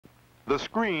The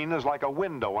screen is like a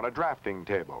window on a drafting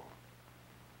table.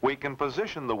 We can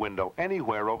position the window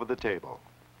anywhere over the table,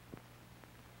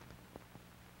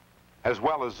 as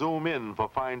well as zoom in for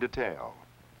fine detail,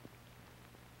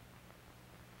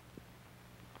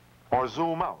 or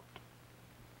zoom out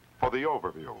for the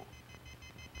overview.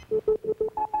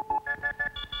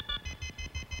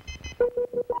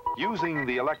 Using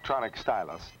the electronic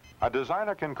stylus, a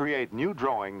designer can create new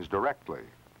drawings directly.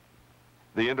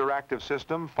 The interactive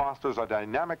system fosters a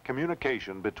dynamic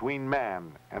communication between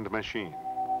man and machine.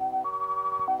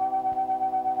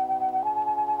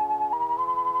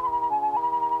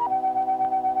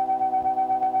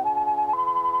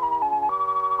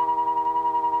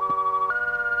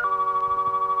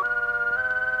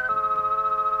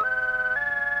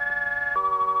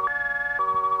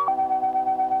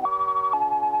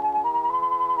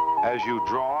 As you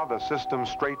draw, the system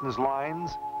straightens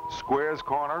lines, squares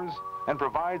corners, and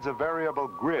provides a variable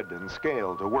grid and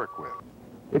scale to work with.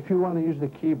 If you want to use the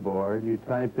keyboard, you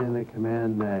type in the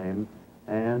command name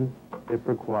and, if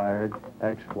required,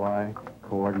 XY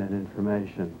coordinate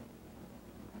information.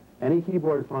 Any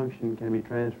keyboard function can be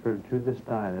transferred to the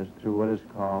stylus through what is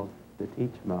called the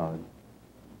teach mode.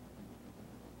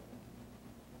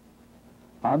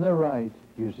 On the right,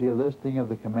 you see a listing of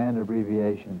the command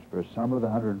abbreviations for some of the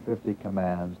 150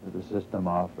 commands that the system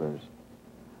offers.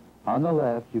 On the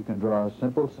left, you can draw a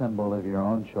simple symbol of your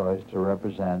own choice to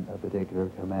represent a particular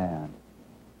command.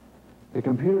 The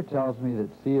computer tells me that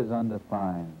C is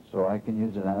undefined, so I can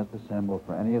use it as the symbol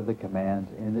for any of the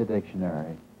commands in the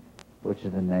dictionary, which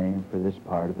is the name for this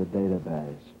part of the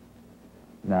database.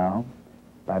 Now,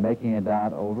 by making a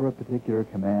dot over a particular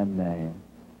command name,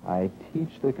 I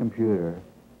teach the computer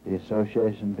the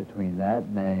association between that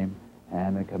name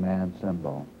and the command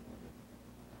symbol.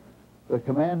 The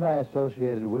command I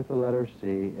associated with the letter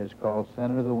C is called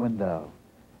center the window,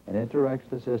 and it directs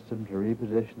the system to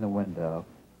reposition the window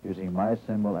using my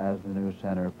symbol as the new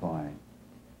center point.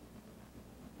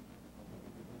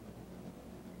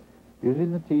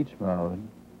 Using the teach mode,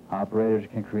 operators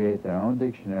can create their own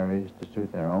dictionaries to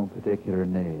suit their own particular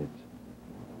needs.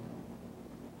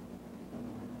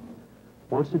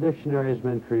 Once a dictionary has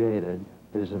been created,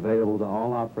 it is available to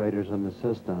all operators in the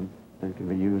system and can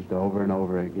be used over and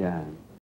over again.